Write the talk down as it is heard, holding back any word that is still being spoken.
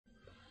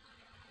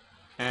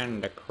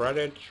And the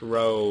credits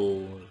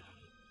roll.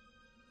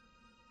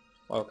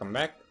 Welcome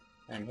back,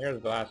 and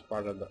here's the last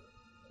part of the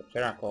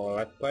Septerra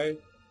Let's Play.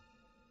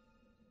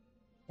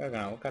 We're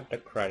gonna look at the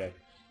credits.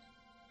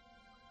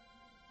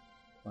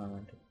 Well,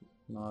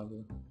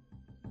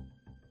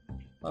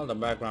 the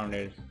background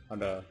is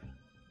the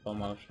slow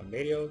motion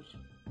videos,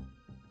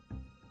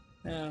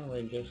 and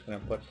we're just gonna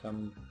put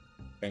some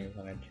things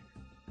on it.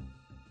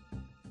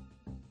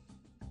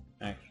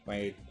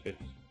 Actually,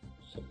 it's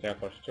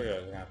Septerra Studio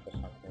is gonna put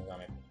some things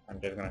on it.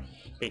 I'm just gonna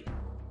speak.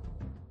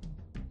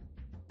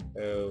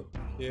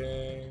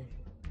 Okay.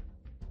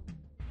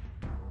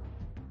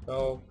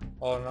 So,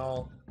 all in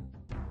all,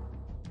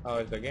 how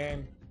is the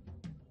game?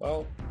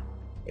 Well,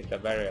 it's a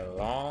very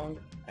long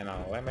and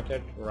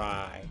unlimited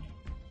ride.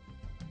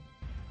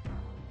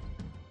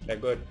 The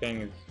good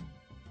things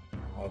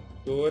are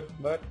good,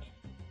 but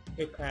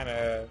you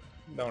kinda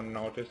don't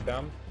notice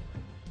them.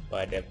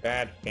 But the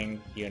bad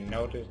things, you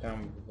notice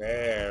them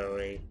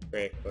very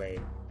quickly.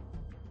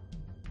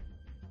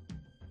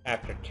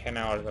 After 10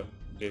 hours of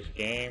this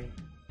game,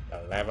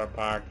 the lever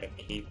part, the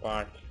key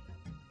part,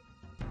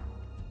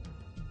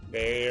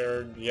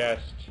 they're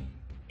just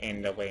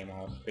in the way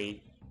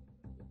mostly,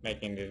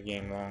 making this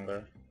game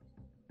longer.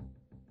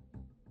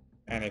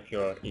 And if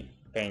you're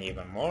paying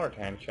even more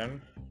attention,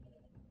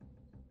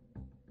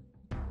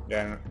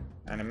 then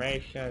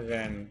animations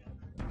and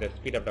the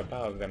speed of the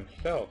battles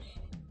themselves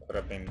could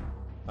have been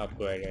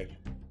upgraded.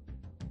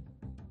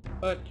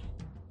 But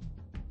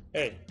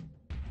hey,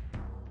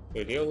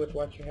 you deal with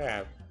what you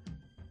have,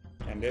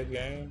 and this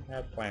game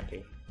has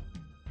plenty.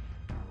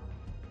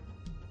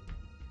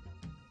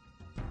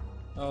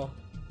 Oh,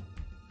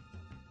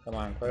 come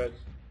on, credits,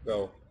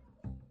 go.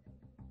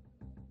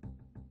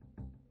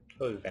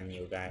 Who's the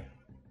new guy?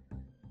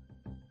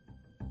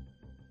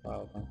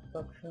 File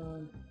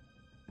construction.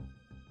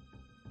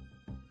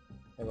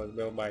 It was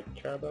built by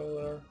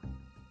Septerra,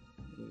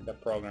 the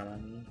program I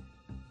mean.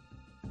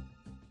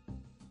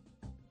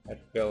 That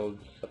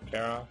builds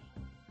Septerra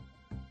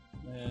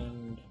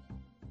and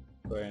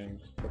doing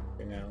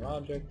scripting and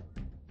logic.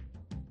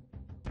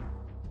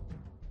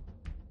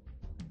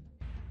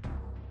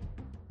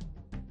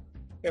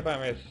 If I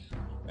miss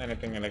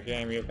anything in the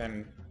game, you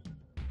can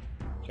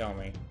tell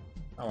me.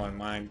 I won't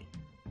mind.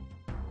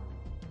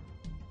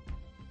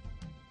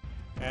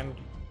 And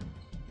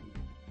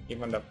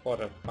even the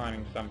thought of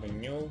finding something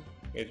new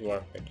is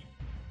worth it.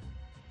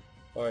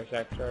 Voice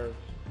actors.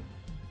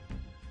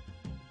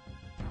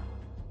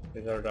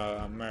 These are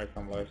the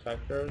American voice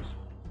actors.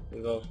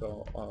 There's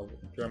also a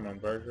German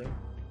version.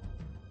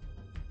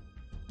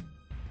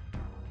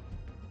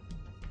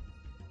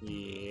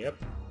 Yep.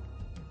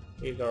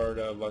 These are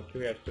the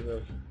Valkyria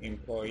Studios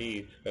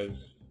employees, because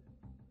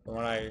from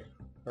what I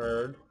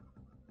heard,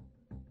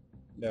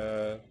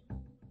 the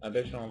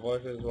additional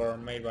voices were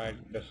made by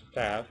the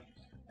staff,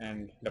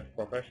 and the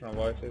professional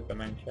voices, the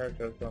main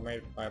characters, were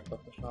made by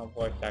professional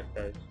voice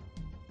actors.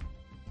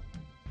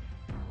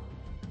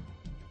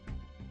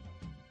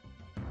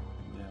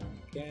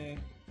 Okay.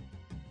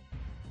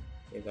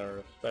 These are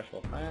the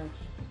special thanks.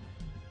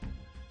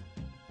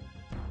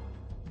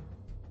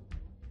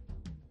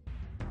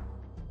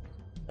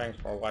 Thanks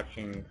for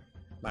watching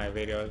my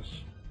videos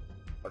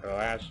for the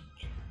last,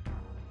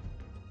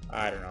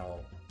 I don't know,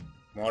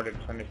 more than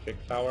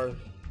 26 hours.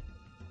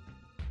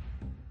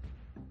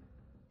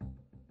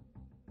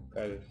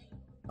 Because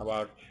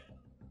about,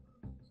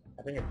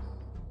 I think it's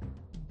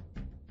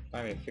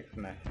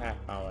 26.5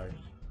 hours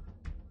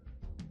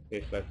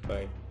this Let's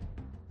Play.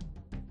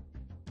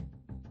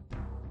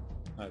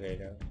 Okay,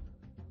 though.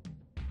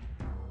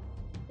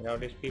 Without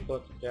these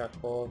people, their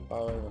core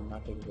power will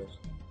not exist.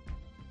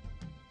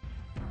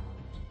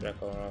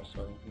 Therefore,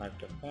 also like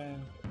to thank.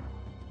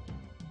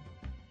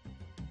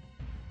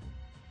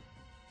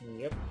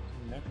 Yep,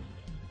 next.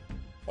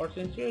 Our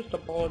sincerest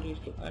apologies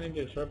to any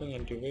disturbing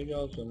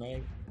individuals who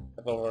may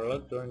have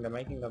overlooked during the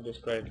making of this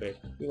credit list.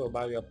 We will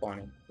buy you a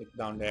pony. It's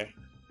down there.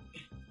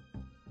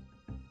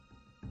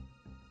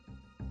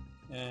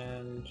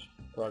 And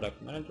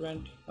product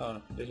management. Oh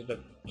no, this is the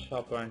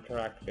Septerra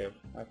Interactive.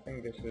 I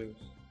think this is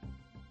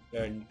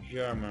the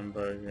German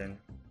version.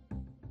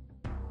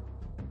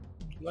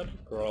 Let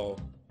it grow.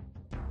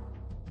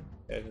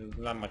 There's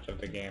not much of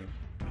the game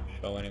to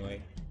show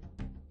anyway.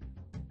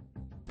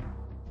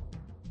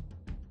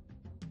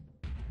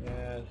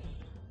 Yes.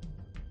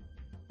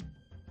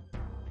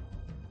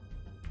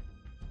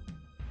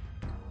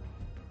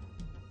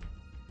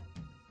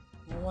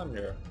 I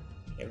wonder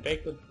if they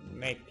could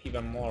make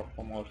even more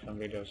promotion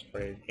videos for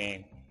this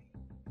game.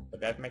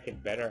 Would that make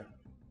it better?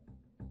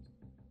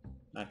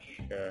 Not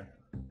sure.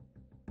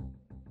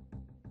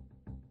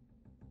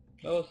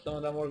 Oh, some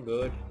of them were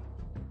good.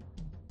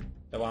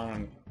 The one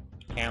on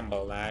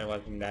Campbell that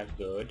wasn't that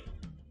good.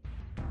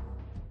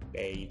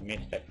 They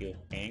missed a few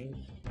things.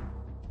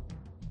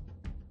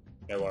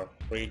 There were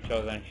 3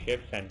 chosen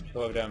ships and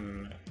 2 of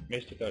them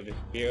mystically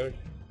disappeared.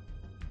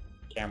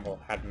 Campbell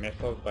had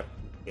missiles but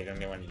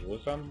didn't even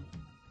use them.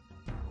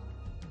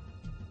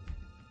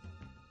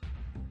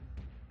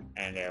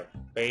 And there are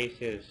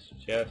faces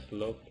just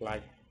look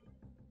like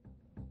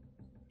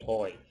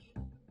toys.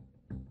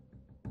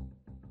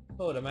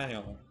 Oh, the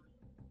manual.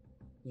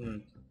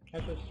 I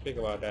should speak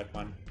about that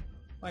one.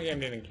 My game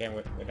didn't come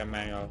with a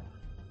manual.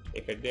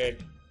 If it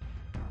did,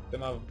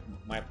 some of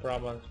my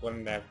problems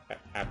wouldn't have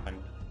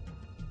happened.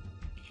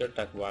 Should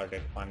talk about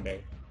it one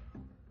day.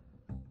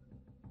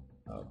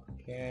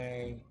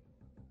 Okay.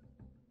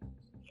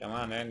 Come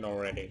on, end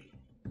already.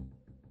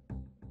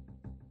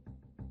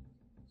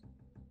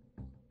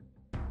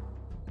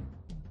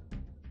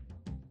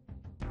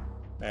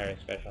 Very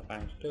special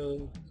thanks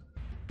to.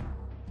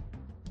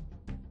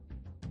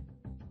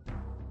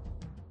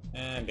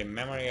 And in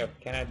memory of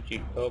Kenneth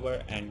G.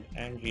 Kober and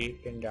N.G.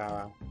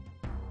 Pindara.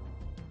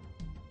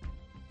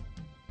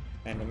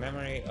 And in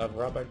memory of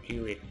Robert G.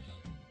 Wicks.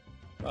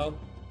 Well,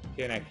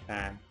 see you next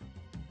time.